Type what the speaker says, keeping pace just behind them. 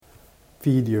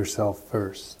Feed yourself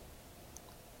first.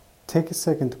 Take a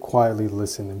second to quietly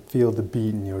listen and feel the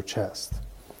beat in your chest.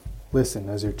 Listen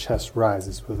as your chest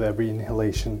rises with every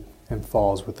inhalation and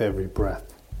falls with every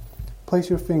breath. Place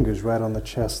your fingers right on the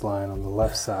chest line on the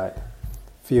left side.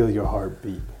 Feel your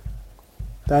heartbeat.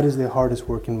 That is the hardest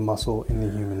working muscle in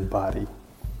the human body.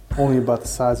 Only about the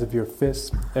size of your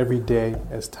fist. Every day,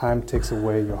 as time ticks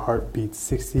away, your heart beats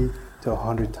 60 to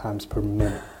 100 times per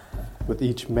minute. With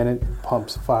each minute, it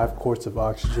pumps 5 quarts of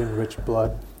oxygen-rich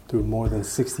blood through more than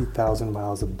 60,000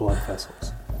 miles of blood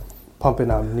vessels, pumping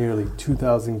out nearly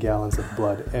 2,000 gallons of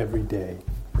blood every day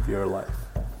of your life.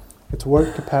 Its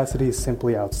work capacity is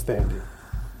simply outstanding.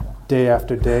 Day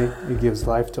after day, it gives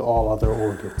life to all other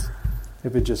organs.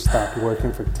 If it just stopped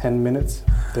working for 10 minutes,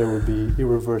 there would be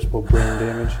irreversible brain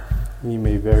damage, and you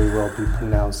may very well be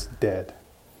pronounced dead.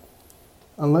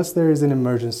 Unless there is an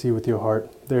emergency with your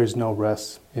heart, there is no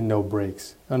rest and no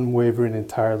breaks. Unwavering and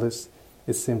tireless,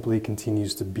 it simply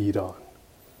continues to beat on.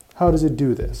 How does it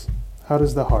do this? How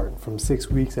does the heart, from 6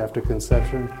 weeks after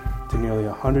conception to nearly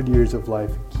 100 years of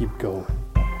life, keep going?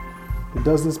 It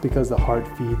does this because the heart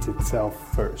feeds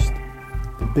itself first.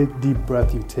 The big deep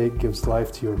breath you take gives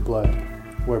life to your blood,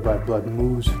 whereby blood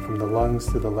moves from the lungs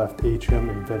to the left atrium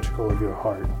and ventricle of your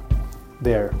heart.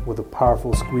 There, with a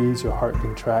powerful squeeze, your heart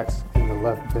contracts and the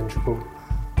left ventricle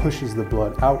pushes the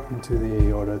blood out into the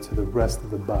aorta to the rest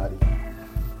of the body.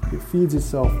 It feeds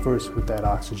itself first with that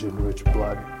oxygen-rich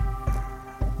blood.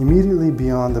 Immediately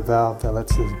beyond the valve that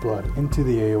lets this blood into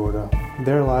the aorta,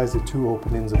 there lies the 2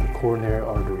 openings of the coronary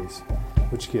arteries,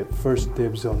 which get first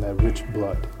dibs on that rich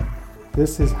blood.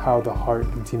 This is how the heart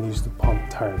continues to pump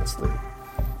tirelessly.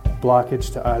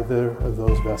 Blockage to either of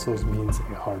those vessels means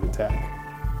a heart attack.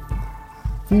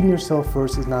 Feeding yourself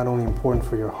first is not only important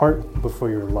for your heart, but for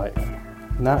your life.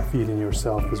 Not feeding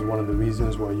yourself is one of the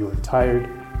reasons why you are tired,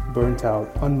 burnt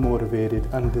out,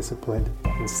 unmotivated, undisciplined,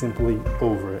 and simply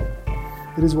over it.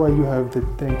 It is why you have the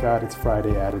thank God it's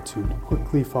Friday attitude,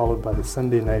 quickly followed by the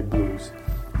Sunday night blues.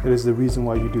 It is the reason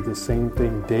why you do the same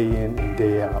thing day in and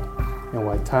day out, and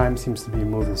why time seems to be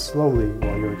moving slowly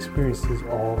while your experiences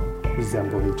all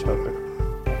resemble each other.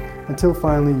 Until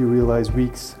finally you realize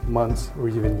weeks, months, or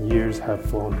even years have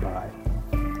flown by.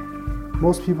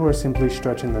 Most people are simply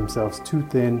stretching themselves too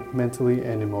thin mentally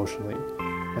and emotionally,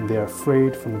 and they are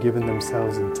afraid from giving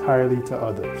themselves entirely to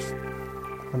others.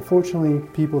 Unfortunately,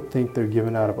 people think they're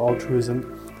given out of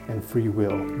altruism and free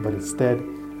will, but instead,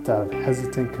 it's out of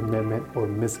hesitant commitment or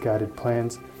misguided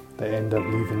plans that end up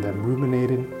leaving them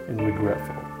ruminating and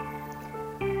regretful.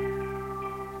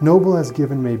 Noble as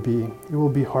giving may be, it will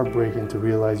be heartbreaking to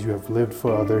realize you have lived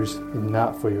for others and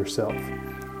not for yourself.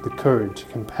 The courage,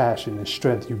 compassion, and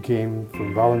strength you gain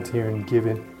from volunteering,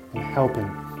 giving, and helping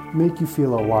make you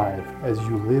feel alive as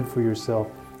you live for yourself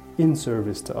in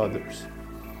service to others.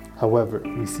 However,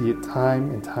 we see it time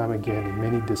and time again in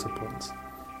many disciplines.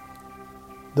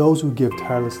 Those who give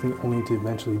tirelessly only to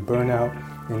eventually burn out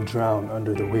and drown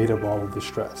under the weight of all of the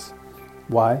stress.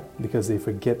 Why? Because they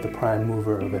forget the prime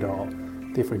mover of it all.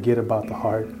 They forget about the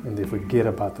heart and they forget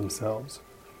about themselves.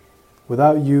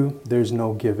 Without you, there's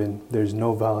no giving, there's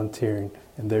no volunteering,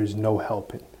 and there's no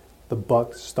helping. The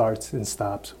buck starts and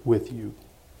stops with you.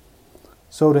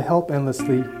 So to help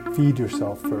endlessly, feed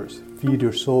yourself first. Feed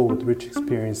your soul with rich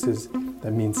experiences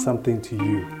that mean something to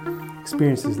you.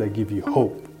 Experiences that give you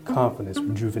hope, confidence,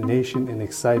 rejuvenation, and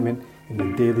excitement in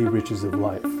the daily riches of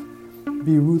life.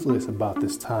 Be ruthless about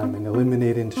this time and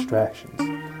eliminating distractions.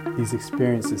 These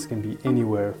experiences can be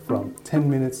anywhere from 10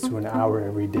 minutes to an hour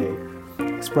every day.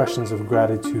 Expressions of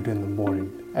gratitude in the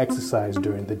morning, exercise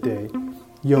during the day,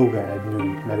 yoga at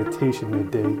noon, meditation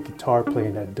midday, guitar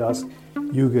playing at dusk,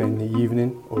 yoga in the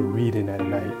evening, or reading at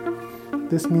night.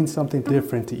 This means something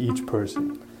different to each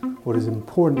person. What is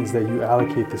important is that you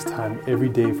allocate this time every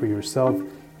day for yourself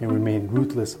and remain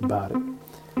ruthless about it.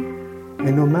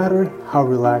 And no matter how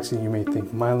relaxing you may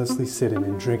think mindlessly sitting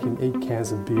and drinking 8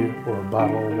 cans of beer or a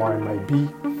bottle of wine might be,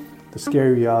 the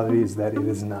scary reality is that it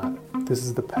is not. This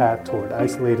is the path toward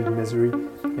isolated misery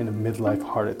and a midlife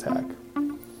heart attack.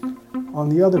 On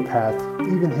the other path,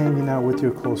 even hanging out with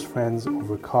your close friends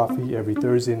over coffee every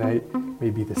Thursday night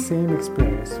may be the same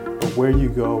experience, but where you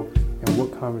go and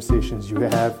what conversations you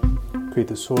have create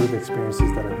the sort of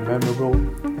experiences that are memorable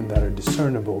and that are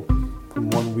discernible from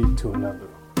one week to another.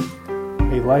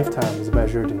 A lifetime is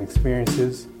measured in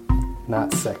experiences,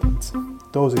 not seconds.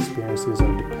 Those experiences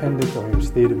are dependent on your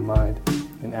state of mind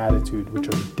and attitude, which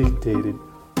are dictated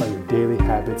by your daily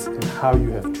habits and how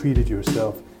you have treated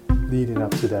yourself leading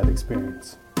up to that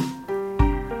experience.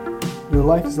 Your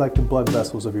life is like the blood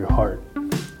vessels of your heart.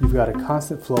 You've got a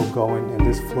constant flow going, and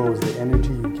this flow is the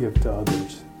energy you give to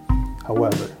others.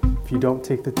 However, if you don't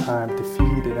take the time to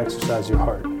feed and exercise your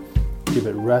heart, give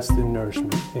it rest and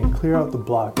nourishment, and clear out the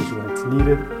blockage when it's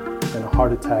needed, then a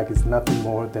heart attack is nothing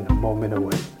more than a moment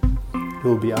away. It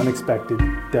will be unexpected,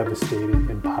 devastating,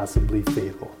 and possibly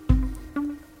fatal.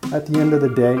 At the end of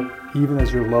the day, even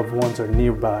as your loved ones are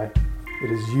nearby,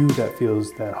 it is you that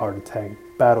feels that heart attack,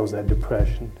 battles that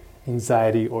depression,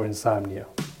 anxiety, or insomnia.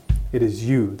 It is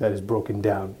you that is broken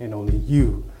down, and only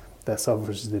you that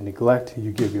suffers the neglect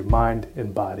you give your mind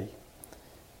and body.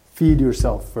 Feed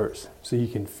yourself first so you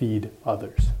can feed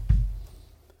others.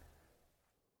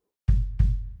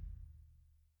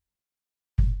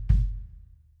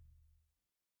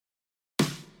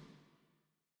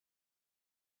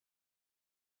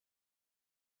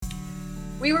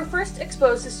 We were first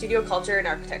exposed to studio culture in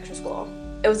architecture school.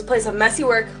 It was a place of messy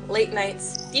work, late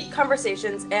nights, deep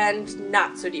conversations, and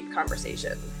not so deep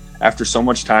conversation. After so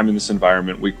much time in this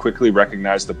environment, we quickly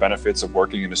recognized the benefits of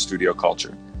working in a studio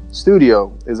culture.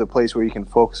 Studio is a place where you can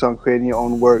focus on creating your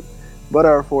own work, but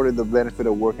are afforded the benefit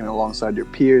of working alongside your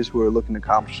peers who are looking to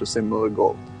accomplish a similar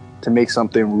goal, to make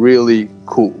something really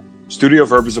cool. Studio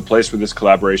Verb is a place where this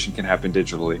collaboration can happen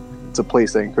digitally. It's a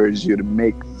place that encourages you to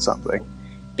make something.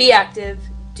 Be active,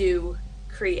 do,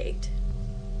 create.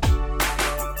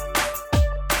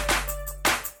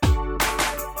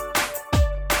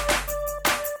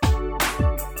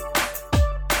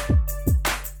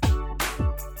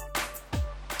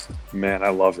 Man, I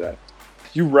love that.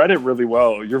 You read it really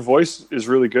well. Your voice is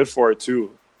really good for it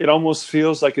too. It almost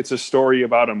feels like it's a story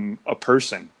about a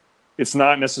person. It's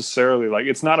not necessarily like,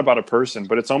 it's not about a person,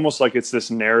 but it's almost like it's this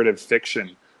narrative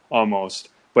fiction almost.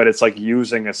 But it's like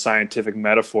using a scientific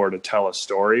metaphor to tell a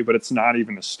story, but it's not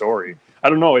even a story. I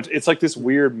don't know. It's like this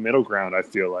weird middle ground, I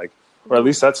feel like. Or at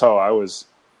least that's how I was.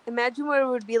 Imagine what it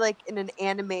would be like in an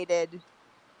animated,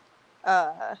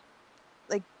 an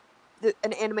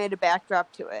animated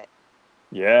backdrop to it.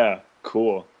 Yeah,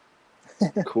 cool.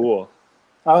 Cool.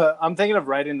 I'm thinking of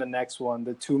writing the next one,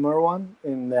 the tumor one,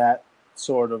 in that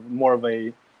sort of more of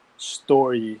a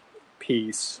story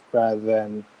piece rather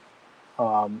than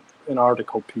an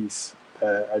article piece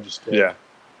that I just did. Yeah.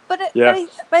 But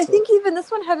I think even this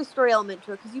one had a story element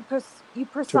to it because you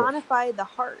personify the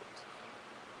heart.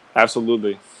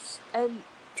 Absolutely. And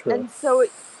so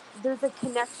there's a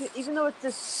connection, even though it's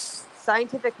this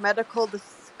scientific, medical,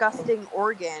 disgusting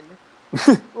organ.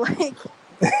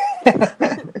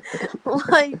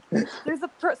 like there's a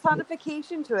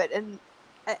personification to it, and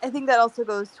I think that also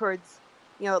goes towards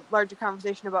larger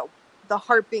conversation about the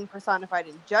heart being personified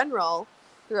in general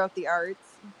throughout the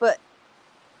arts, but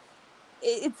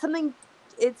it's something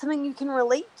you can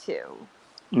relate to.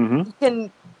 Mm-hmm. You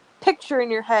can picture in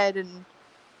your head and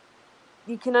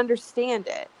you can understand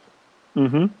it.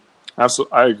 Mm-hmm.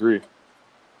 Absolutely, I agree.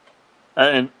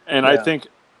 And Yeah.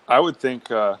 I would think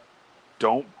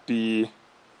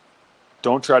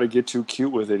don't try to get too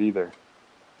cute with it either.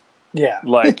 Yeah.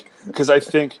 Like, because I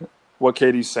think what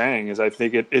Katie's saying is, I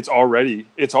think it's already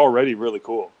really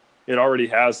cool. It already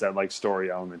has that like story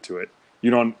element to it.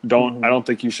 You don't Mm-hmm. I don't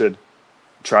think you should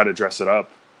try to dress it up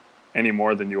any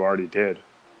more than you already did.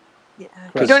 Yeah.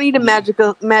 You don't need a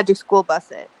magic school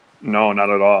bus it. No, not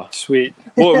at all. Sweet.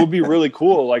 Well, it would be really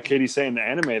cool, like Katie's saying, to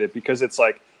animate it, because it's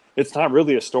like, it's not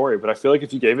really a story, but I feel like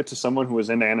if you gave it to someone who was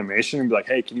into animation and be like,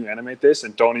 hey, can you animate this?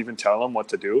 And don't even tell them what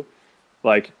to do.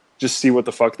 Like, just see what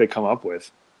the fuck they come up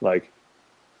with. Like,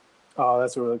 Oh,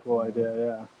 that's a really cool idea.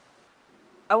 Yeah.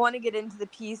 I want to get into the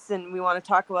piece and we want to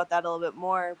talk about that a little bit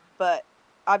more, but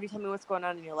Avi, tell me what's going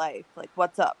on in your life. Like,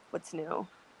 what's up? What's new?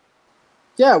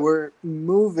 Yeah, we're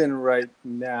moving right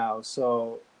now.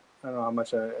 So I don't know how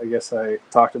much I guess I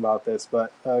talked about this,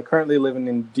 but currently living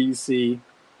in DC,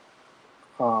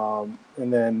 and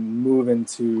then moving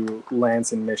to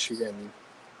Lansing, Michigan,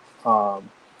 to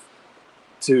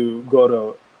go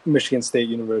to Michigan State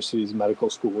University's medical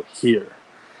school here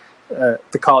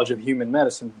at the College of Human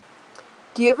Medicine.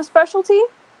 Do you have a specialty?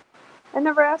 I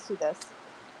never asked you this.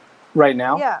 Right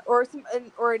now? Yeah, or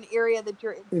an area that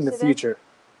you're interested in the future.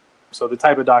 So the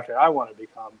type of doctor I want to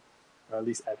become, or at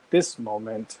least at this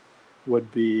moment,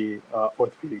 would be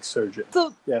orthopedic surgeon.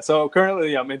 So yeah, so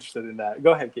currently I'm interested in that.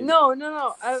 Go ahead, Katie. No.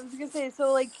 I was gonna say,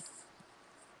 so like,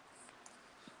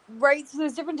 right? So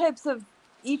there's different types of,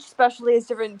 each specialty has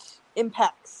different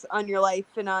impacts on your life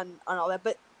and on all that.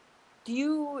 But do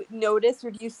you notice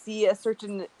or do you see a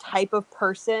certain type of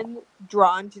person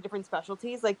drawn to different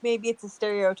specialties? Like maybe it's a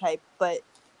stereotype, but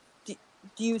do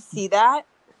you see that?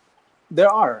 There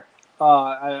are.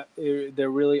 There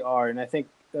really are. And I think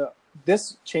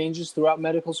this changes throughout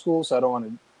medical school, so I don't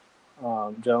want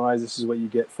Generalize, this is what you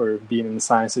get for being in the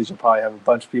sciences. You'll probably have a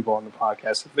bunch of people on the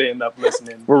podcast if they end up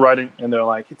listening. We're writing. And they're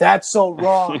like, that's so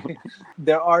wrong.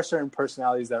 There are certain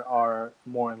personalities that are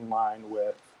more in line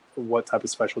with what type of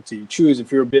specialty you choose.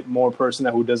 If you're a bit more person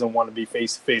who doesn't want to be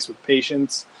face-to-face with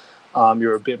patients,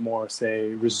 you're a bit more, say,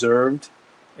 reserved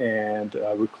and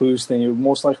recluse, then you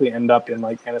most likely end up in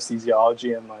like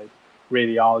anesthesiology and like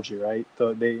radiology, right?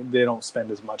 So they don't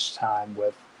spend as much time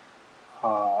with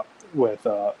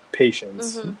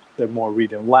patients. Mm-hmm. They're more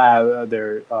reading lab.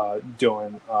 They're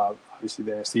doing obviously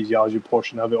the anesthesiology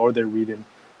portion of it, or they're reading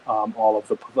all of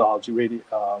the pathology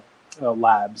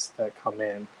labs that come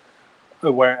in.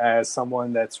 Whereas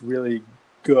someone that's really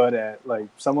good at, like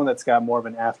someone that's got more of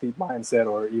an athlete mindset,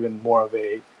 or even more of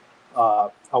a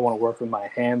I want to work with my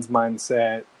hands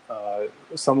mindset,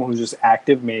 someone who's just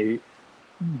active may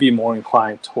be more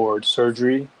inclined towards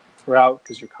surgery route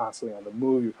because you're constantly on the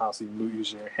move, you're constantly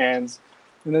using your hands.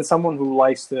 And then someone who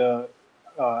likes to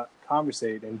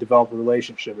conversate and develop a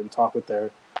relationship and talk with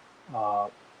their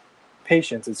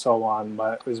patients and so on,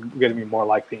 but is going to be more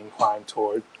likely inclined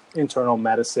toward internal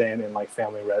medicine and like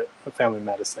family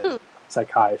medicine,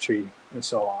 psychiatry, and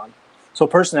so on. So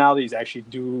personalities actually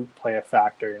do play a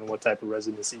factor in what type of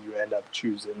residency you end up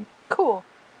choosing. Cool.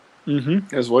 Mm-hmm.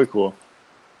 That's way cool.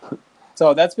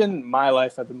 So that's been my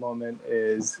life at the moment,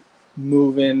 is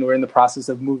moving. We're in the process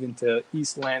of moving to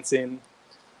East Lansing,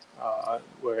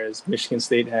 whereas Michigan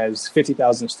State has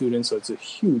 50,000 students, so it's a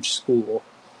huge school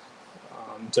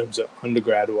in terms of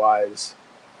undergrad-wise.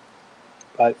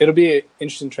 But it'll be an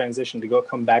interesting transition to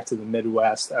come back to the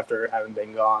Midwest after having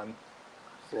been gone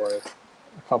for a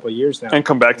couple of years now. And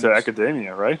come back to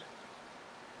academia, right?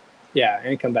 Yeah,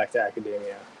 and come back to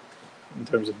academia in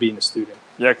terms of being a student.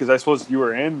 Yeah, because I suppose you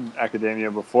were in academia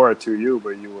before at 2U,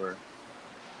 but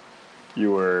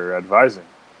you were advising.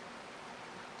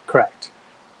 Correct.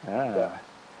 Yeah.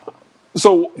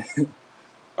 So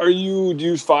do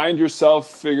you find yourself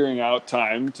figuring out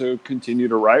time to continue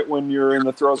to write when you're in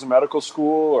the throes of medical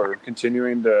school, or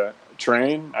continuing to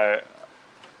train?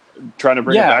 Trying to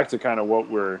bring it back to kind of what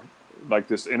we're like,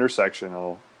 this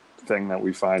intersectional thing that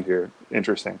we find here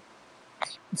interesting.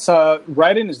 So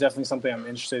writing is definitely something I'm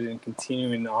interested in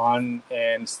continuing on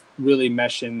and really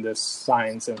meshing the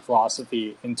science and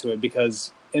philosophy into it,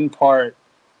 because in part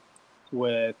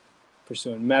with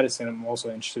pursuing medicine, I'm also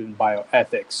interested in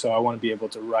bioethics. So I want to be able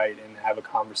to write and have a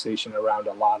conversation around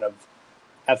a lot of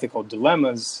ethical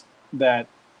dilemmas that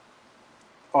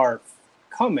are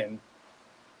coming,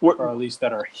 or at least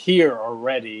that are here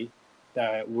already,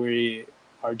 that we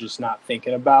are just not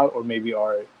thinking about, or maybe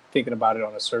are thinking about it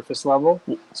on a surface level.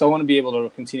 So I want to be able to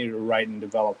continue to write and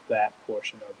develop that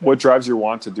portion of it. What drives your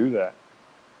want to do that?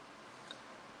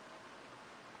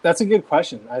 That's a good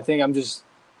question. I think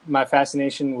my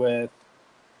fascination with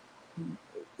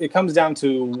it comes down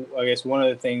to, I guess, one of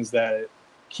the things that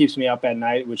keeps me up at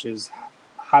night, which is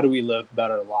how do we live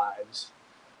better lives?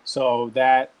 So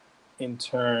that in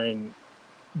turn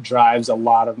drives a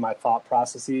lot of my thought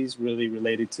processes, really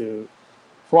related to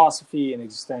philosophy and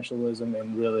existentialism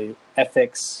and really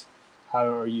ethics. How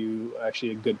are you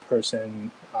actually a good person?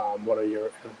 What are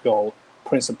your ethical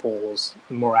principles,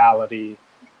 morality,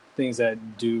 things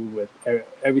that do with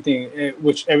everything,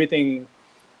 which everything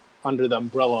under the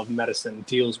umbrella of medicine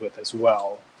deals with as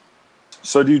well.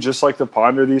 So do you just like to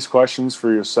ponder these questions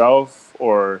for yourself,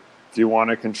 or do you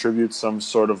want to contribute some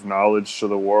sort of knowledge to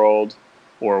the world?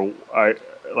 Or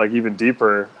like even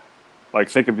deeper, like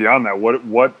thinking beyond that,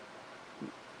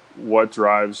 what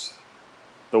drives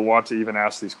the want to even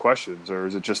ask these questions? Or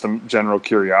is it just a general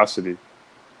curiosity?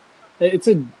 It's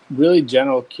a really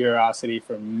general curiosity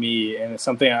for me, and it's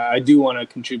something I do want to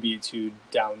contribute to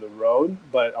down the road,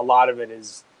 but a lot of it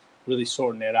is really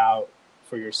sorting it out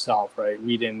for yourself, right?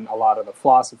 Reading a lot of the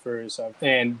philosophers,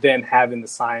 and then having the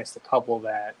science to couple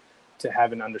that to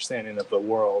have an understanding of the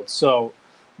world. So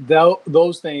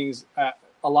those things,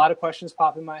 a lot of questions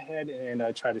pop in my head, and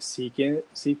I try to seek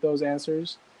those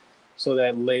answers so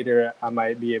that later I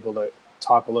might be able to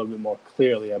talk a little bit more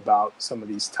clearly about some of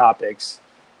these topics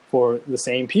for the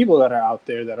same people that are out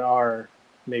there that are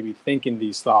maybe thinking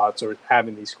these thoughts or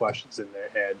having these questions in their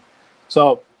head.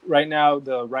 So right now,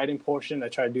 the writing portion, I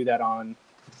try to do that on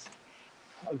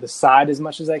the side as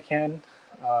much as I can,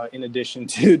 in addition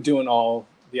to doing all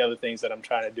the other things that I'm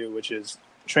trying to do, which is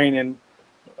training,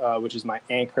 which is my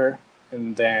anchor,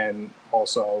 and then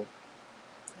also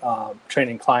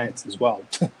training clients as well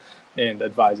and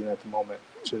advising at the moment,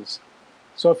 which is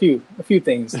so a few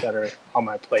things that are on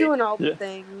my plate. Doing all the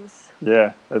things.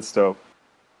 Yeah, that's dope.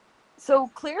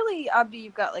 So clearly, Abdi,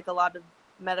 you've got like a lot of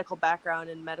medical background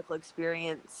and medical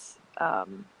experience.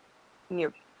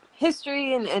 You're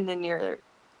history and in your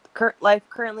current life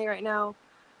currently right now,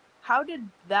 how did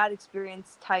that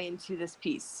experience tie into this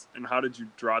piece? And how did you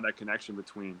draw that connection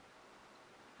between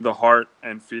the heart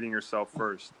and feeding yourself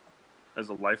first as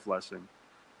a life lesson?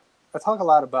 I talk a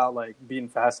lot about like being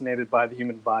fascinated by the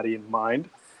human body and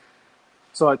mind.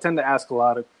 So I tend to ask a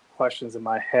lot of questions in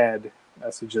my head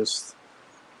as to just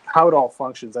how it all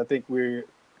functions. I think we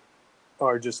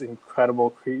are just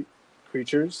incredible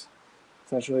creatures,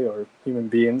 essentially, or human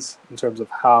beings, in terms of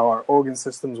how our organ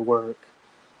systems work,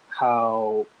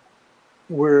 how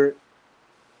we're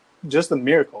just a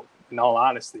miracle, in all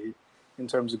honesty, in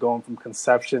terms of going from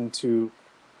conception to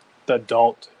the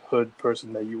adulthood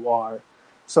person that you are.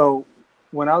 So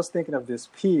when I was thinking of this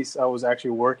piece, I was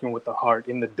actually working with the heart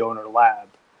in the donor lab.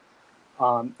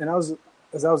 And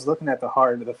as I was looking at the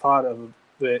heart, the thought of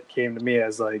it came to me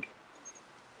as like,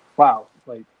 wow,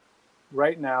 like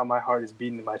right now my heart is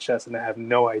beating in my chest and I have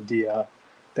no idea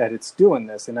that it's doing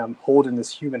this. And I'm holding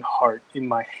this human heart in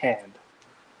my hand.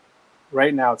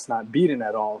 Right now it's not beating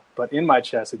at all, but in my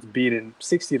chest it's beating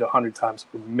 60 to 100 times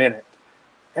per minute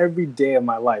every day of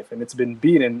my life. And it's been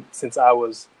beating since I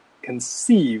was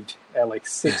conceived at like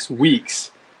 6 weeks,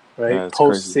 right? Yeah,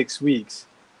 Post crazy. 6 weeks.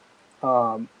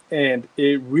 And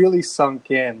it really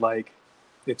sunk in, like,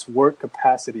 its work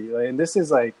capacity. And this is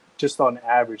like just on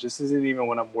average. This isn't even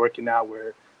when I'm working out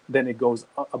where then it goes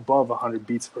above 100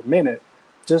 beats per minute.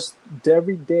 Just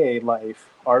everyday life,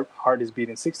 our heart is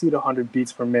beating 60 to 100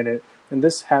 beats per minute. And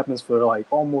this happens for like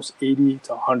almost 80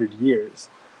 to 100 years.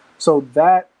 So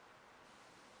that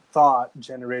thought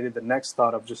generated the next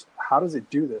thought of just how does it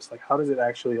do this? Like, how does it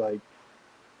actually like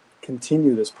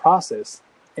continue this process?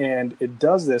 And it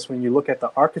does this when you look at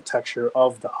the architecture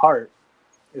of the heart,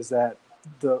 is that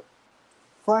the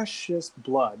freshest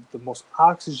blood, the most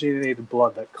oxygenated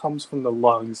blood that comes from the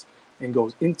lungs and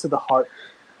goes into the heart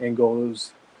and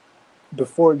goes,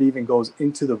 before it even goes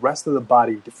into the rest of the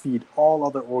body to feed all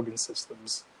other organ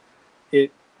systems,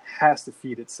 it has to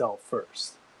feed itself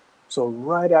first. So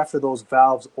right after those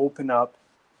valves open up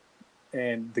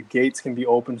and the gates can be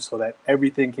opened so that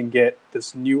everything can get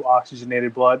this new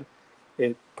oxygenated blood,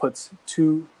 it puts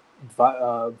two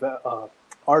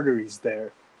arteries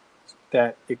there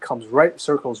that it comes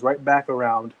circles right back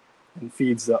around and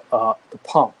feeds the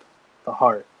pump, the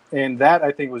heart. And that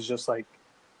I think was just like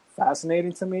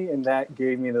fascinating to me. And that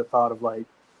gave me the thought of like,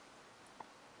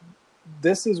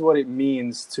 this is what it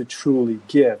means to truly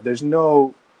give. There's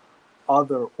no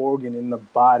other organ in the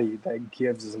body that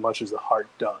gives as much as the heart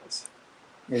does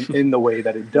in the way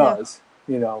that it does,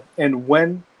 you know. And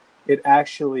when it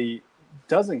actually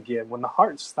doesn't give, when the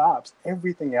heart stops,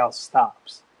 everything else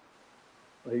stops.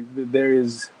 Like, there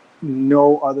is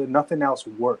nothing else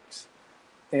works.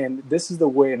 And this is the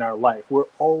way in our life. We're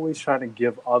always trying to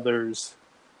give others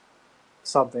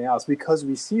something else because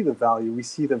we see the value. We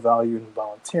see the value in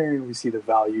volunteering. We see the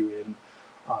value in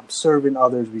serving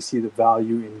others. We see the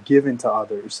value in giving to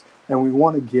others. And we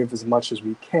want to give as much as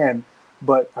we can.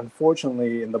 But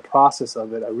unfortunately, in the process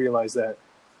of it, I realized that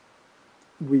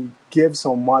we give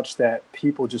so much that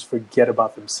people just forget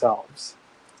about themselves.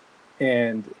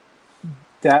 And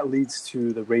that leads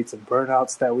to the rates of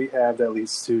burnouts that we have. That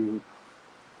leads to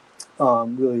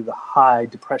really the high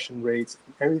depression rates,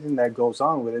 everything that goes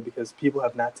on with it, because people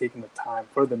have not taken the time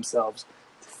for themselves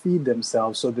to feed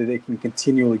themselves so that they can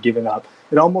continually give it up.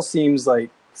 It almost seems like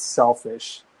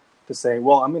selfish to say,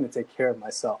 well, I'm going to take care of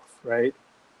myself, right?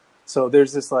 So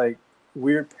there's this like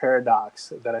weird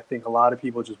paradox that I think a lot of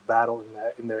people just battle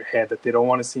in their head, that they don't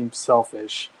want to seem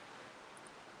selfish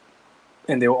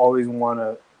and they will always want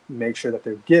to make sure that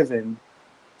they're given.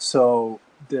 So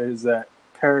there's that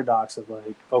paradox of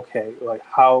like, okay, like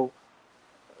how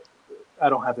I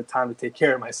don't have the time to take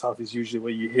care of myself is usually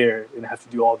what you hear, and I have to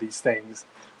do all these things.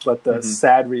 But the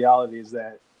sad reality is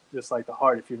that just like the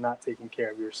heart, if you're not taking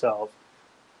care of yourself,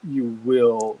 you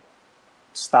will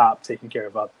stop taking care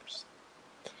of others.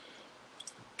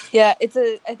 Yeah,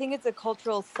 I think it's a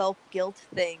cultural self-guilt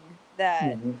thing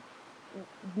that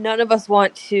none of us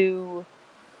want to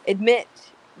admit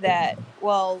that,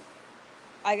 well,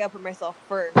 I gotta put myself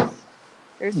first.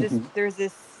 There's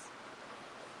this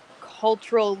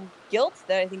cultural guilt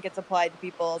that I think gets applied to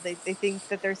people. They think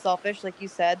that they're selfish, like you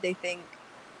said. They think,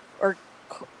 or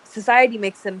society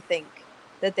makes them think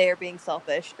that they are being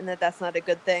selfish and that that's not a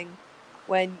good thing,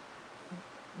 when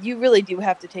you really do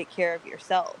have to take care of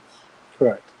yourself.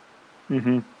 Correct.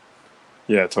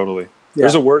 Yeah, totally. Yeah.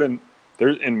 There's a word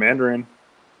in Mandarin.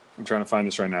 I'm trying to find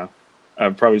this right now.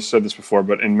 I've probably said this before,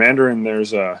 but in Mandarin,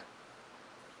 there's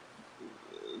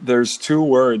two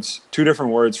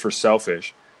different words for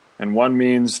selfish, and one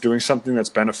means doing something that's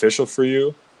beneficial for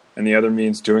you, and the other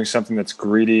means doing something that's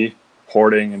greedy,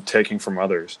 hoarding, and taking from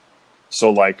others. So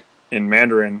like in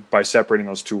Mandarin, by separating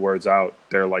those two words out,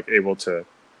 they're able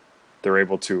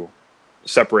to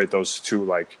separate those two,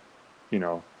 like, you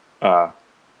know,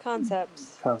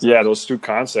 Concepts. yeah, those two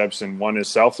concepts, and one is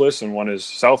selfless and one is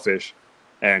selfish,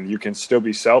 and you can still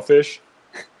be selfish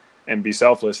and be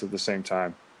selfless at the same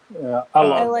time. Yeah,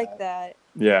 I like that.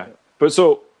 Yeah, but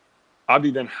so Abdi,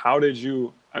 then how did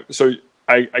you? So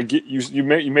I get you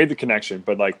made the connection,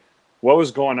 but like, what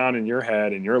was going on in your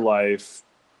head, in your life?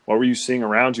 What were you seeing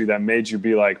around you that made you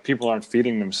be like, people aren't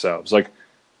feeding themselves? Like,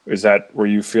 were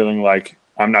you feeling like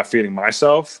I'm not feeding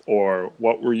myself, or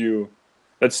what were you?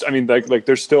 That's, I mean, like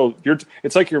there's still,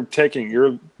 it's like you're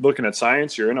looking at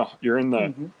science, you're in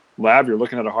the lab, you're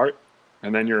looking at a heart,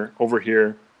 and then you're over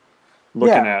here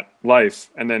looking at life,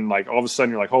 and then like all of a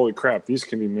sudden you're like, holy crap, these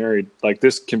can be married. Like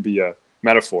this can be a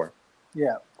metaphor.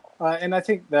 Yeah. And I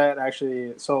think that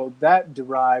actually, so that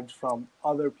derived from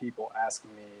other people asking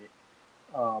me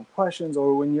questions,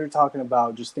 or when you're talking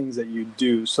about just things that you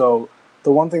do. So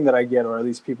the one thing that I get, or at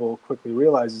least people quickly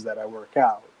realize, is that I work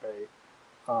out, right?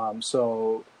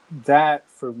 So that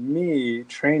for me,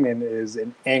 training is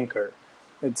an anchor.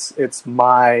 It's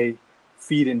my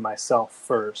feeding myself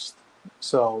first.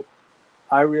 So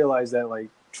I realize that like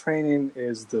training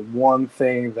is the one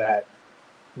thing that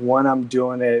when I'm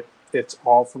doing it, it's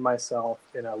all for myself,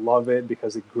 and I love it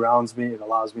because it grounds me. It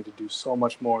allows me to do so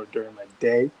much more during my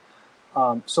day.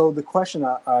 So the question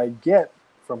I get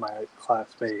from my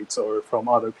classmates or from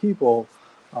other people,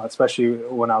 especially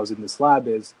when I was in this lab,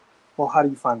 is, well, how do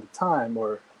you find the time?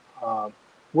 Or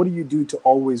what do you do to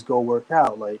always go work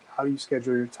out? Like, how do you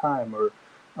schedule your time? Or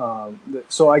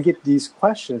so I get these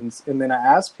questions, and then I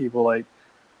ask people like,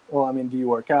 well, I mean, do you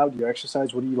work out? Do you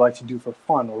exercise? What do you like to do for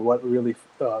fun? Or what really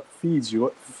feeds you?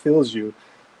 What fulfills you?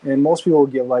 And most people will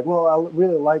give like, well, I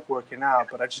really like working out,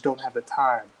 but I just don't have the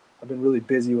time. I've been really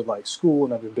busy with like school,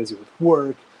 and I've been busy with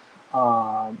work,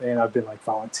 and I've been like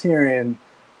volunteering.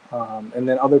 And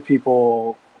then other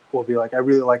people will be like, I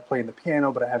really like playing the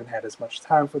piano, but I haven't had as much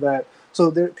time for that. So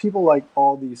there, people like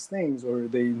all these things, or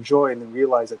they enjoy and then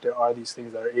realize that there are these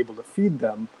things that are able to feed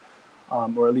them,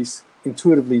 or at least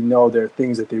intuitively know there are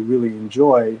things that they really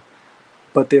enjoy,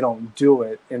 but they don't do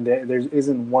it. And there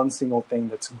isn't one single thing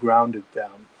that's grounded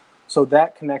them. So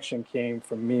that connection came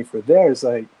from me for theirs,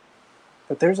 like,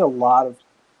 but there's a lot of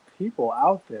people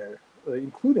out there,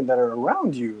 including that are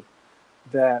around you,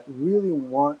 that really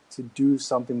want to do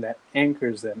something that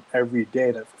anchors them every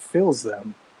day, that fulfills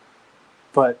them,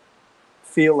 but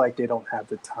feel like they don't have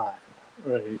the time,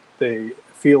 right? They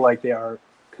feel like they are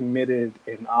committed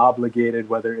and obligated,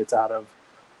 whether it's out of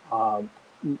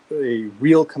a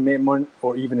real commitment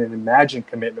or even an imagined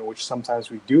commitment, which sometimes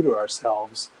we do to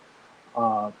ourselves.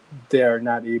 They're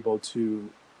not able to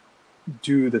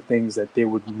do the things that they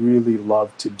would really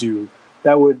love to do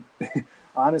that would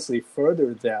honestly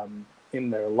further them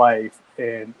in their life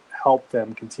and help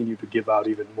them continue to give out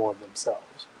even more of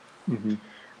themselves. Mm-hmm.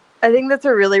 I think that's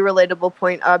a really relatable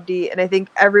point, Abdi, and I think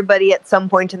everybody at some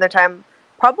point in their time,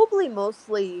 probably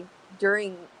mostly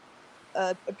during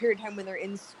a period of time when they're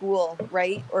in school,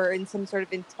 right, or in some sort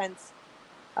of intense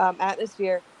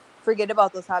atmosphere, forget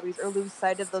about those hobbies or lose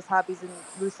sight of those hobbies and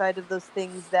lose sight of those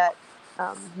things that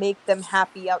make them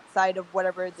happy outside of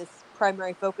whatever this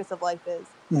primary focus of life is.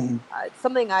 Mm-hmm. It's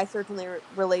something I certainly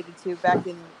related to back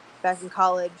in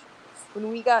college.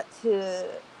 When we got to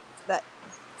that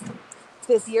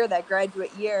fifth year, that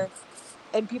graduate year,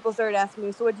 and people started asking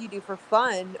me, so what do you do for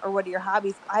fun, or what are your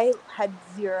hobbies? I had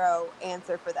zero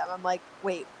answer for them. I'm like,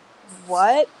 wait,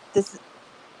 what?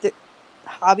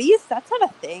 Hobbies? That's not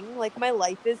a thing. Like, my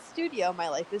life is studio, my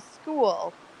life is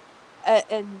school.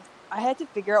 And I had to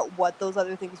figure out what those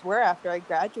other things were after I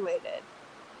graduated,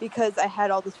 because I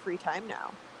had all this free time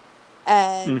now.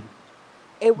 And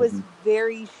it was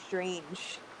very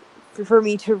strange for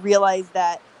me to realize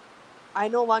that I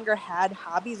no longer had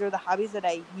hobbies, or the hobbies that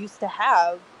I used to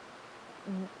have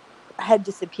had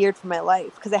disappeared from my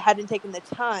life because I hadn't taken the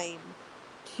time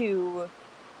to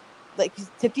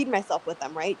feed myself with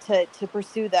them, right? To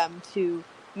pursue them, to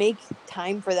make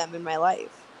time for them in my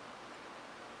life.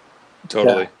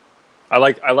 Totally. Yeah. I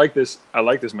like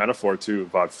this metaphor too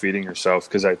about feeding yourself,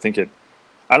 because I think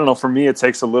I don't know, for me it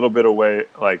takes a little bit away,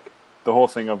 like the whole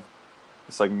thing of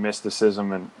it's like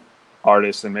mysticism and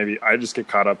artists, and maybe I just get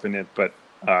caught up in it, but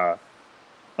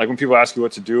like when people ask you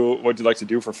what do you like to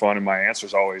do for fun, and my answer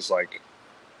is always like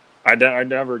I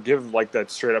never give like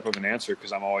that straight up of an answer,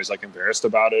 because I'm always like embarrassed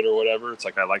about it or whatever. It's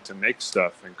like I like to make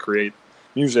stuff and create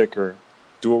music or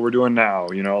do what we're doing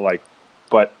now, you know, like,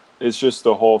 but it's just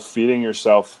the whole feeding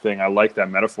yourself thing. I like that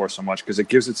metaphor so much because it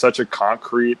gives it such a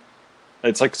concrete.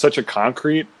 It's like such a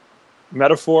concrete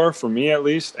metaphor for me, at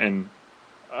least, and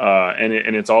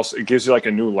it's also, it gives you like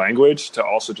a new language to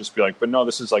also just be like, but no,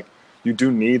 this is like, you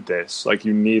do need this. Like,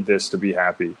 you need this to be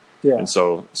happy. Yeah. And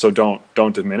so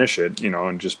don't diminish it,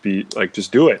 and just be like,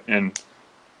 just do it and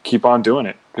keep on doing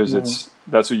it because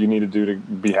that's what you need to do to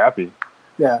be happy.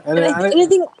 Yeah. And I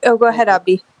think, oh, go ahead,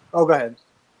 Abby. Oh, go ahead.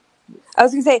 I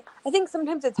was going to say, I think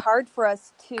sometimes it's hard for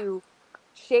us to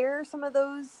share some of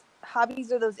those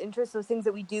hobbies or those interests, those things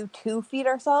that we do to feed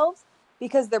ourselves,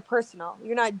 because they're personal.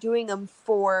 You're not doing them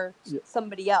for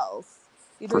somebody else.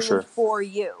 You're doing them for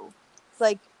you. It's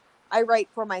like, I write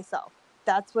for myself.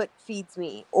 That's what feeds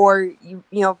me. Or you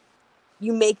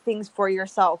make things for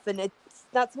yourself, and it's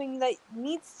not something that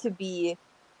needs to be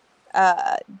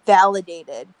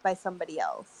validated by somebody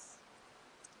else.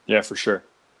 Yeah, for sure.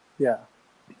 Yeah.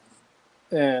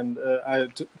 And I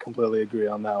completely agree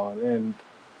on that one. And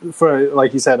for,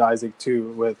 like you said, Isaac,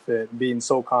 too, with it being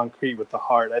so concrete with the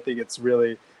heart, I think it's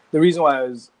really the reason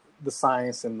why the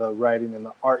science and the writing and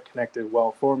the art connected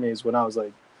well for me is when I was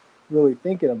like really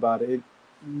thinking about it. It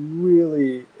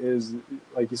really is,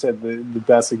 like you said, the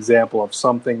best example of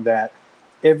something that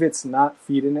if it's not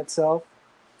feeding itself,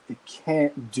 it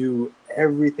can't do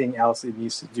everything else it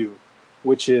needs to do,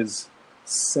 which is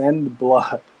send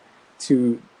blood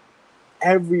to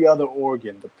every other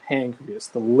organ, the pancreas,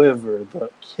 the liver,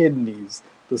 the kidneys,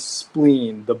 the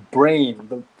spleen, the brain,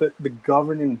 the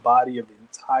governing body of the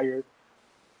entire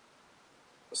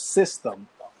system,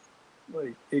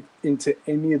 into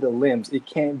any of the limbs. It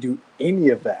can't do any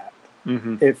of that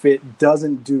if it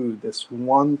doesn't do this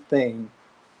one thing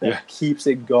that keeps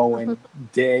it going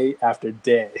day after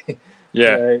day.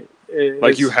 Yeah.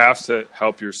 Like, you have to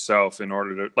help yourself in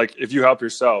order to, like, if you help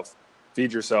yourself,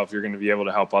 feed yourself, you're going to be able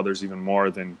to help others even more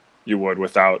than you would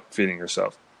without feeding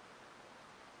yourself.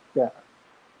 Yeah.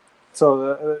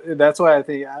 So that's why I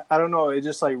think, I don't know, it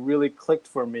just like really clicked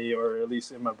for me, or at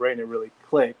least in my brain, it really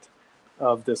clicked,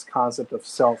 of this concept of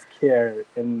self-care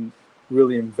and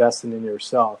really investing in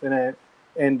yourself. And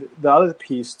the other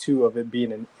piece too of it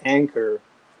being an anchor,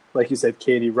 like you said,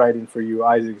 Katie, writing for you,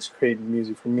 Isaac's creating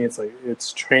music. For me, it's like,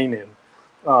 it's training.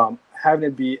 Having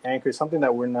it be anchored, something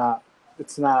that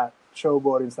it's not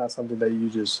showboating, it's not something that you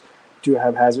just do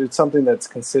haphazard. It's something that's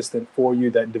consistent for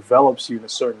you, that develops you in a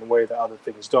certain way that other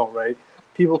things don't, right?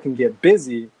 People can get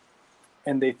busy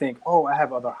and they think, oh, I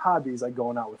have other hobbies, like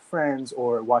going out with friends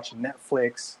or watching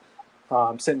Netflix,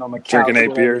 sitting on my couch,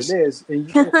 drinking 8 beers. It is. And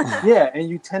and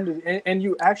you tend to, and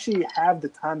you actually have the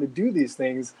time to do these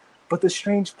things. But the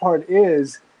strange part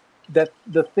is that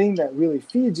the thing that really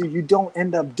feeds you, you don't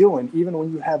end up doing, even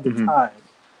when you have the time.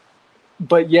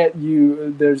 But yet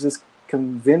there's this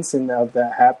convincing of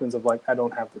that happens of like, I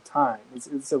don't have the time.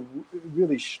 It's a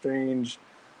really strange,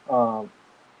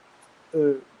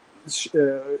 it's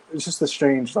just a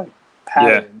strange like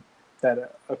pattern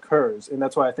that occurs. And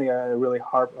that's why I think I really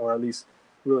harp, or at least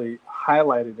really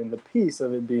highlighted in the piece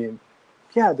of it being,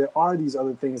 there are these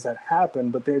other things that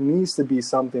happen, but there needs to be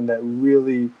something that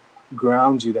really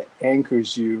grounds you, that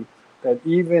anchors you, that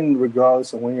even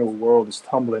regardless of when your world is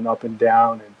tumbling up and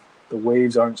down and the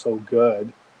waves aren't so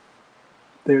good,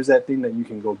 there's that thing that you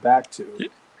can go back to,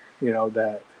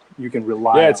 that you can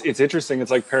rely on. It's interesting.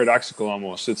 It's like paradoxical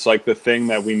almost. It's like the thing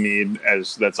that we need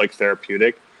that's like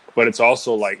therapeutic, but it's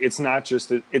also like, it's not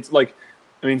just, it's like,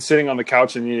 I mean, sitting on the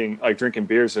couch and eating, like drinking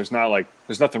beers, there's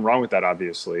nothing wrong with that,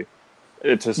 obviously.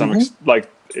 To some extent,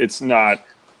 like, it's not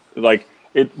like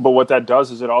it, but what that does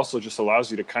is it also just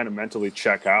allows you to kind of mentally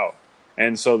check out.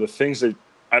 And so the things that,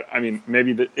 I mean,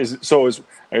 maybe I guess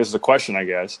it's a question, I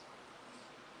guess.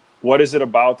 What is it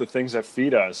about the things that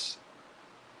feed us,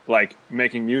 like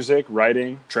making music,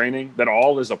 writing, training, that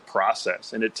all is a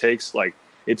process, and it takes like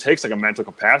a mental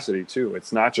capacity too.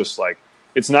 It's not just like,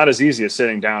 it's not as easy as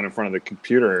sitting down in front of the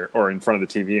computer or in front of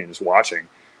the TV and just watching.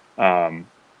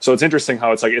 So it's interesting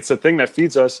how it's like, it's a thing that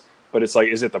feeds us, but it's like,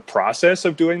 is it the process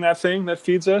of doing that thing that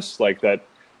feeds us? Like that,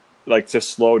 like to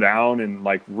slow down and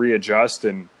like readjust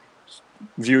and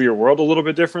view your world a little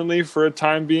bit differently for a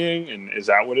time being? And is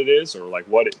that what it is? Or like,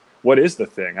 what is the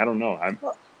thing? I don't know.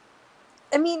 Well,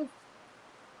 I mean,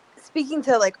 speaking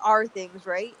to like our things,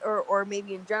 right? Or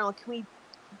maybe in general, can we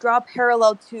draw a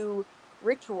parallel to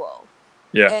ritual?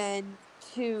 Yeah. And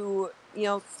to,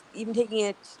 even taking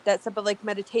it that step of like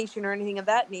meditation or anything of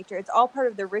that nature, it's all part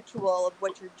of the ritual of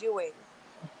what you're doing.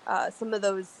 Some of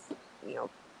those,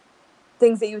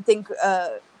 things that you would think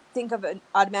of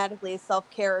automatically as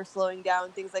self-care or slowing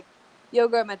down, things like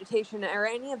yoga, meditation, or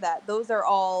any of that. Those are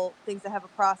all things that have a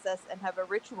process and have a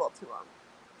ritual to them.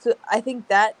 So I think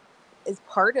that is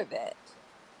part of it.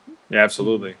 Yeah,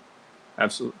 absolutely.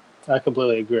 Absolutely. I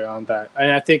completely agree on that.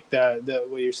 And I think that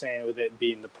what you're saying with it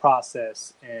being the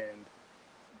process and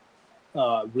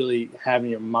really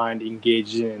having your mind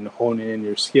engaged in and honing in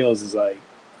your skills is like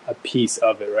a piece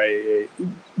of it, right?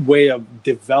 A way of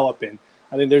developing.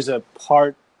 I think there's a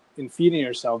part in feeding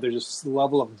yourself, there's a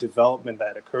level of development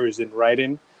that occurs in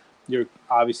writing. You're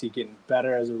obviously getting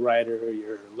better as a writer.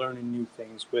 You're learning new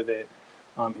things with it.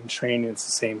 In training, it's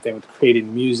the same thing. With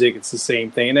creating music, it's the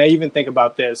same thing. And I even think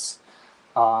about this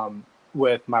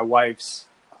with my wife's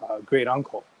great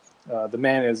uncle. The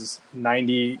man is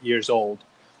 90 years old.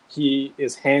 He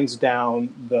is hands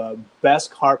down the best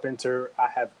carpenter I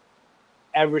have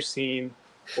ever seen,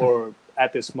 or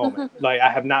at this moment. Like,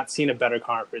 I have not seen a better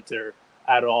carpenter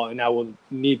at all, and I will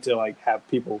need to like have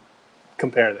people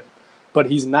compare them. But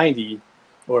he's 90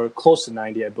 or close to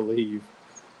 90, I believe.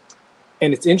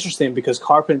 And it's interesting because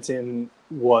carpenting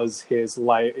was his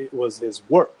life, it was his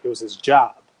work, it was his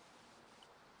job.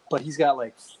 But he's got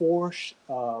like 4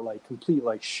 like complete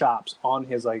like shops on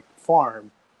his like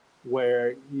farm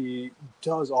where he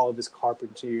does all of this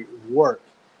carpentry work.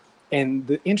 And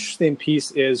the interesting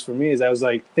piece is for me is I was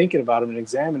like thinking about him and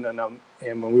examining him,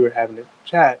 and when we were having a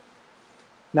chat,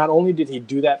 not only did he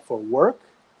do that for work,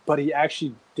 but he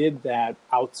actually did that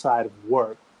outside of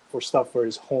work for stuff for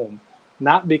his home.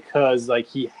 Not because like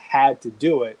he had to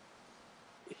do it.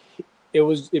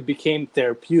 It became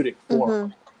therapeutic for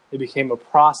him. It became a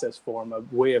process for him, a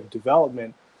way of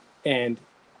development. And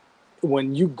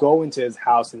when you go into his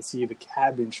house and see the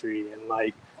cabinetry and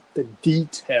like the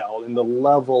detail and the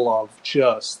level of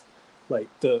just like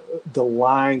the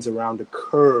lines around the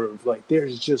curve, like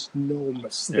there's just no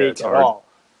mistake at all.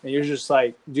 And you're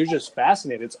just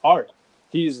fascinated. It's art.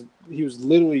 He was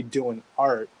literally doing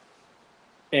art,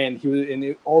 and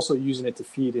he also using it to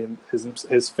feed him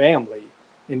his family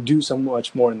and do so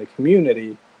much more in the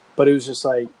community. But it was just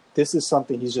like, this is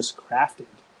something he's just crafted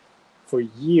for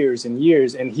years and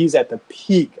years, and he's at the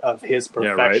peak of his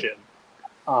perfection.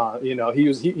 Yeah, right.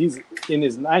 He's in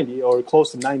his 90s or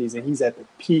close to 90s, and he's at the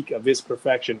peak of his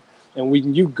perfection. And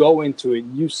when you go into it,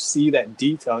 you see that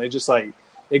detail, and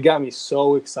it got me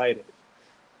so excited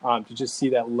to just see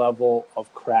that level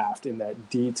of craft and that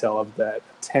detail of that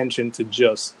attention to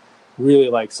just really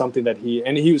like something that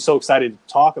he was so excited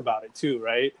to talk about it too,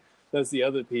 right? That's the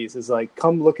other piece. Is like,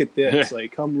 come look at this.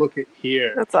 Like, come look at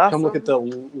here. That's awesome. Come look at the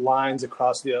lines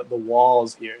across the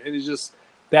walls here. It is just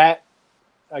that.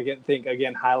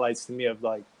 Again highlights to me of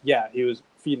like, yeah, he was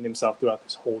feeding himself throughout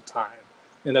this whole time,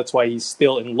 and that's why he's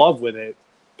still in love with it.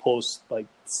 Post like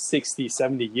 60,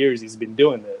 70 years, he's been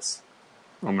doing this.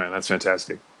 Oh man, that's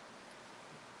fantastic.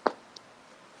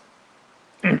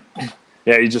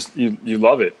 Yeah, you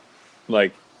love it,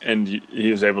 like, and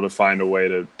he was able to find a way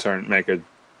to make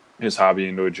his hobby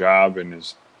into a job, and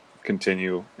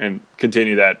continue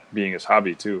that being his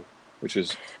hobby too, which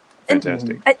is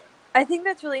fantastic. I think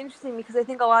that's really interesting because I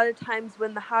think a lot of times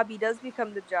when the hobby does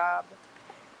become the job,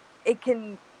 it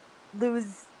can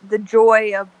lose the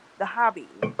joy of the hobby,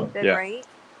 right?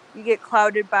 You get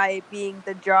clouded by it being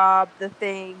the job, the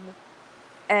thing,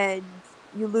 and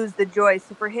you lose the joy.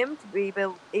 So for him to be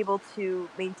able to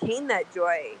maintain that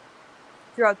joy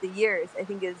throughout the years, I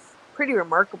think is pretty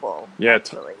remarkable. Yeah,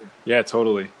 totally.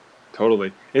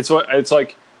 It's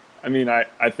like, I mean,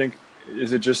 I think,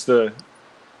 is it just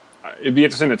it'd be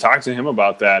interesting to talk to him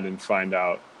about that and find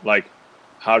out, like,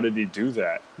 how did he do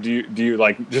that? Do you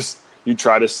like just, you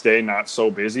try to stay not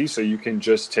so busy so you can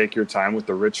just take your time with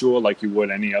the ritual like you would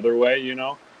any other way,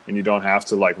 and you don't have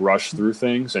to like rush through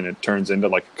things, and it turns into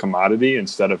like a commodity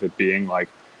instead of it being like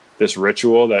this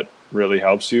ritual that really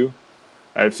helps you.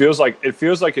 It feels like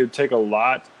it'd take a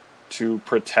lot to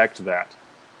protect that.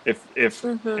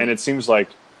 And it seems like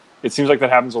that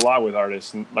happens a lot with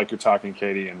artists, and like you're talking,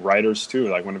 Katie, and writers too.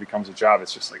 Like when it becomes a job,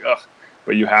 it's just like, ugh.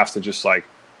 But you have to just like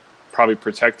probably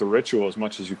protect the ritual as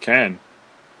much as you can,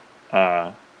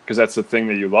 because that's the thing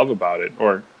that you love about it,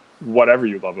 or whatever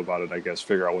you love about it. I guess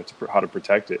figure out how to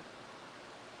protect it.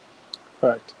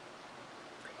 Correct.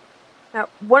 Now,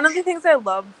 one of the things I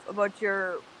love about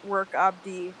your work,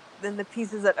 Abdi, and the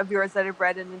pieces of yours that I've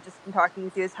read and just been talking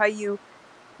with you, is how you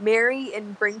marry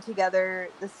and bring together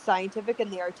the scientific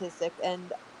and the artistic.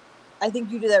 And I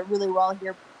think you do that really well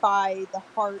here by the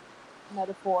heart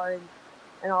metaphor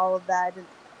and all of that. And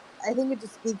I think it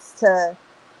just speaks to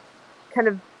kind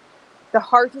of the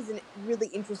heart is a really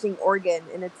interesting organ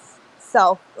in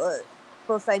itself,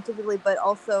 both scientifically, but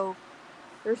also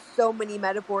there's so many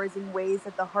metaphors and ways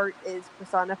that the heart is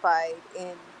personified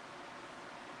in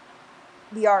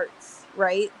the arts,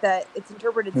 right? That it's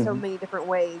interpreted so many different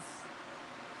ways.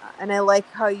 And I like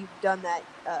how you've done that,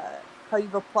 how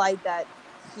you've applied that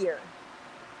here.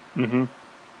 Mm-hmm.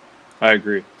 I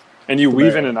agree. And you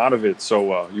weave in and out of it so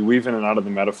well. You weave in and out of the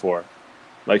metaphor.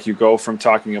 Like you go from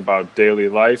talking about daily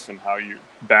life and how you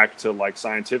back to like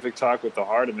scientific talk with the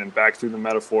heart, and then back through the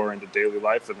metaphor into daily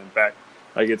life, and then back.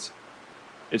 Like it's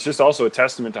just also a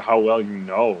testament to how well you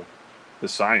know the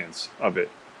science of it,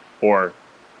 or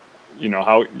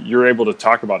how you're able to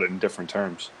talk about it in different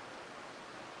terms.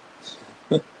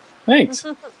 Thanks.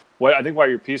 I think why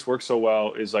your piece works so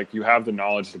well is like you have the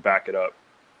knowledge to back it up,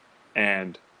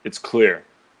 and it's clear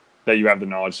that you have the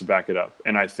knowledge to back it up.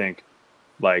 And I think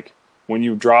like when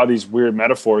you draw these weird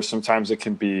metaphors, sometimes it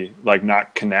can be like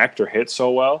not connect or hit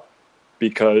so well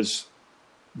because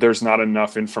there's not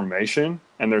enough information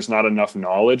and there's not enough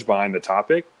knowledge behind the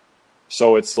topic.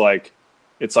 So it's like,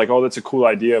 oh, that's a cool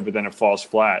idea, but then it falls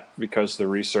flat because the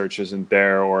research isn't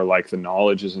there or like the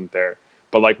knowledge isn't there.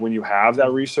 But like when you have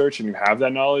that research and you have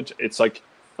that knowledge, it's like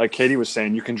Katie was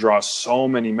saying, you can draw so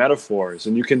many metaphors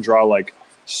and you can draw like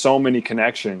so many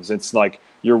connections. It's like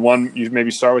you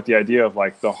maybe start with the idea of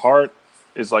like the heart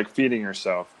is like feeding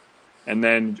yourself. And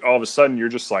then all of a sudden you're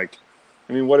just like,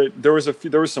 I mean, there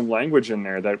was some language in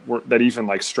there that even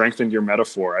like strengthened your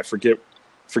metaphor. I forget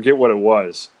what it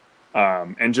was.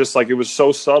 And just like, it was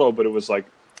so subtle, but it was like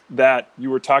that you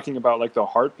were talking about like the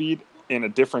heartbeat in a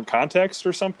different context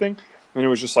or something. And it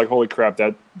was just like, holy crap,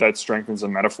 that strengthens the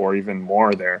metaphor even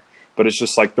more there. But it's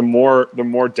just like the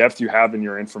more depth you have in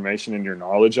your information and your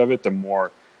knowledge of it, the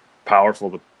more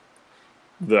powerful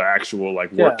the actual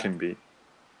like work can be.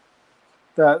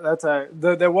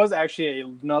 There was actually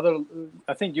another.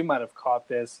 I think you might have caught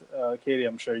this, Katie.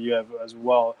 I'm sure you have as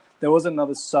well. There was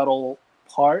another subtle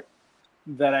part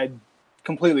that I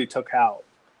completely took out.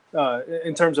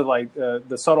 In terms of like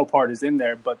the subtle part is in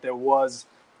there, but there was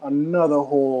another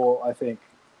whole, I think,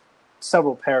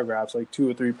 several paragraphs, like 2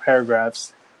 or 3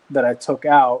 paragraphs that I took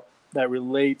out that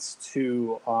relates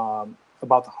to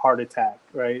about the heart attack,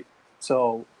 right?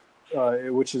 So,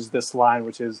 which is this line,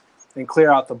 which is, and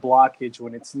clear out the blockage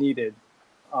when it's needed.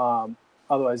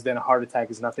 Otherwise, then a heart attack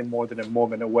is nothing more than a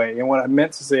moment away. And what I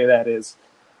meant to say that is,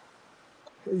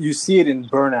 you see it in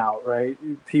burnout, right?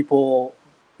 People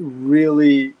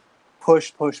really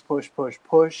push,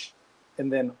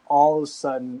 and then all of a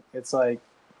sudden, it's like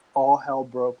all hell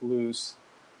broke loose.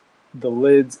 The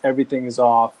lids, everything is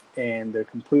off, and they're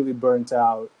completely burnt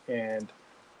out, and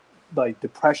like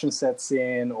depression sets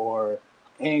in, or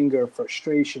anger,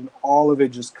 frustration, all of it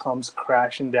just comes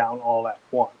crashing down all at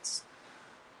once.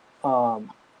 And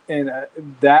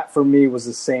that for me was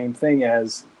the same thing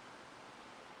as,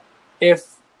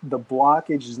 if the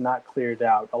blockage is not cleared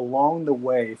out along the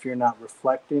way, if you're not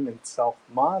reflecting and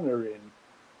self-monitoring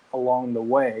along the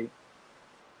way,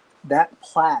 that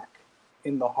plaque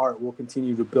in the heart will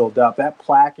continue to build up. That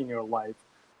plaque in your life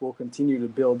will continue to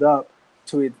build up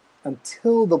to it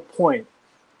until the point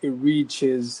it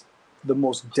reaches the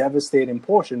most devastating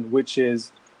portion, which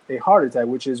is a heart attack,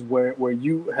 which is where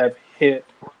you have hit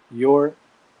your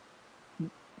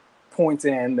point's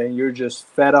end and you're just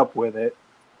fed up with it.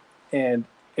 And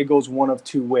it goes one of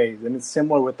 2 ways. And it's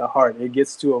similar with the heart. It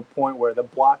gets to a point where the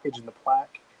blockage and the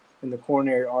plaque in the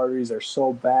coronary arteries are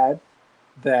so bad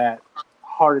that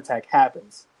heart attack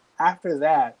happens. After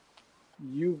that,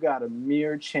 you've got a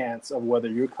mere chance of whether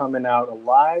you're coming out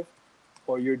alive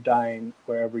or you're dying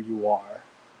wherever you are.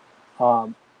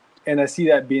 And I see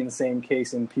that being the same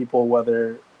case in people,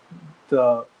 whether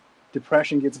the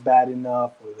depression gets bad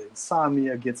enough or the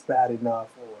insomnia gets bad enough,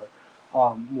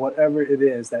 or whatever it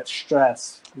is, that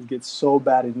stress gets so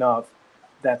bad enough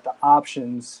that the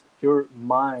options, your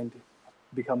mind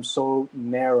becomes so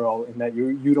narrow in that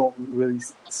you don't really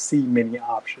see many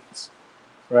options,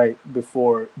 right?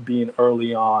 Before being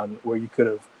early on, where you could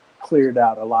have cleared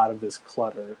out a lot of this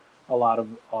clutter, a lot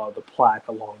of the plaque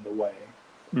along the way.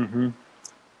 Mm-hmm.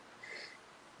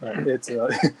 Right.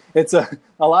 It's a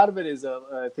lot of it is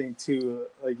I think too,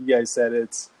 like you guys said,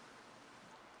 it's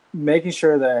making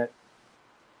sure that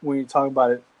when you talk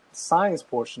about it, the science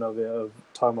portion of it, of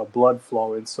talking about blood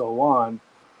flow and so on,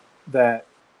 that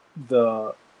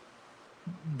those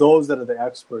that are the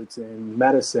experts in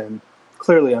medicine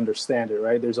clearly understand it,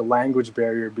 right? There's a language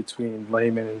barrier between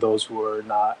laymen and those who are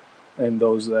not, and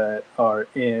those that are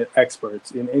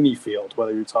experts in any field,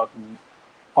 whether you're talking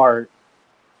art,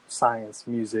 science,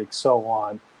 music, so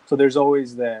on. So there's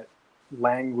always that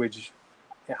language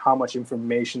and how much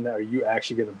information are you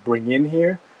actually going to bring in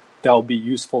here that will be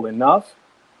useful enough,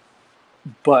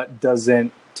 but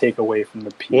doesn't take away from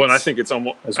the piece. Well, and I think it's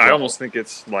almost, well. I almost think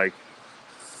it's like,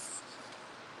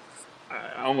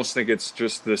 I almost think it's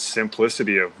just the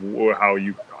simplicity of how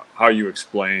how you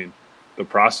explain the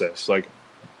process. Like,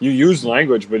 you use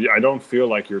language, but I don't feel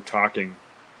like you're talking.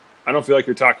 I don't feel like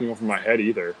you're talking over my head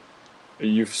either.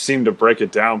 You seem to break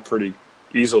it down pretty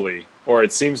easily, or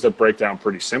it seems to break down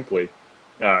pretty simply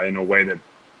in a way that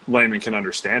layman can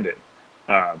understand it.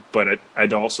 But I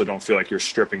also don't feel like you're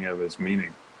stripping it of its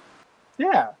meaning.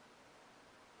 Yeah.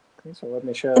 Thanks for letting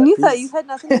me share And that you thought piece. you had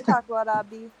nothing to talk about,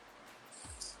 Abby.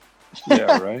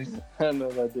 Yeah, right? I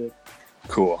know I did.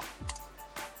 Cool.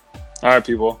 All right,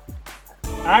 people.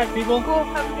 All right, people. Cool.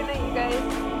 Have a good night, you guys.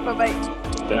 Bye-bye.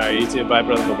 All right, you too. Bye,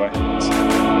 brother. Bye-bye.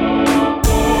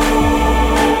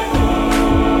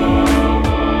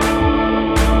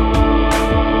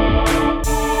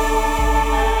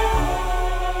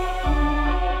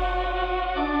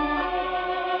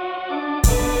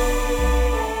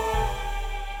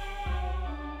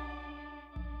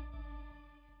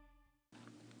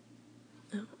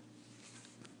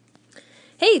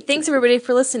 Hey, thanks everybody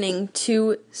for listening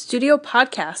to Studio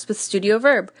Podcast with Studio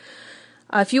Verb.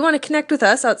 If you want to connect with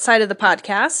us outside of the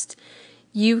podcast,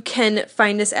 you can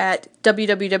find us at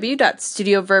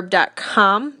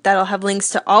www.studioverb.com. That'll have links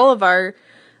to all of our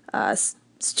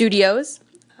studios.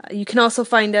 You can also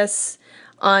find us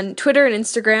on Twitter and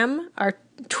Instagram. Our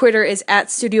Twitter is at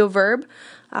Studio Verb.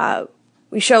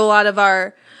 We show a lot of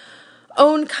our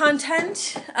own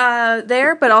content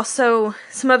there, but also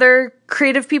some other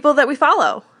creative people that we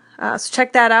follow. So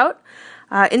check that out.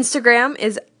 Instagram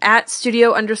is at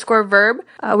studio_verb.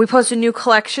 We post a new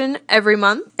collection every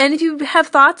month. And if you have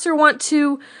thoughts or want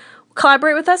to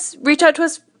collaborate with us, reach out to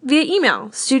us via email,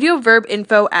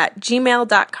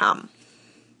 studioverbinfo@gmail.com.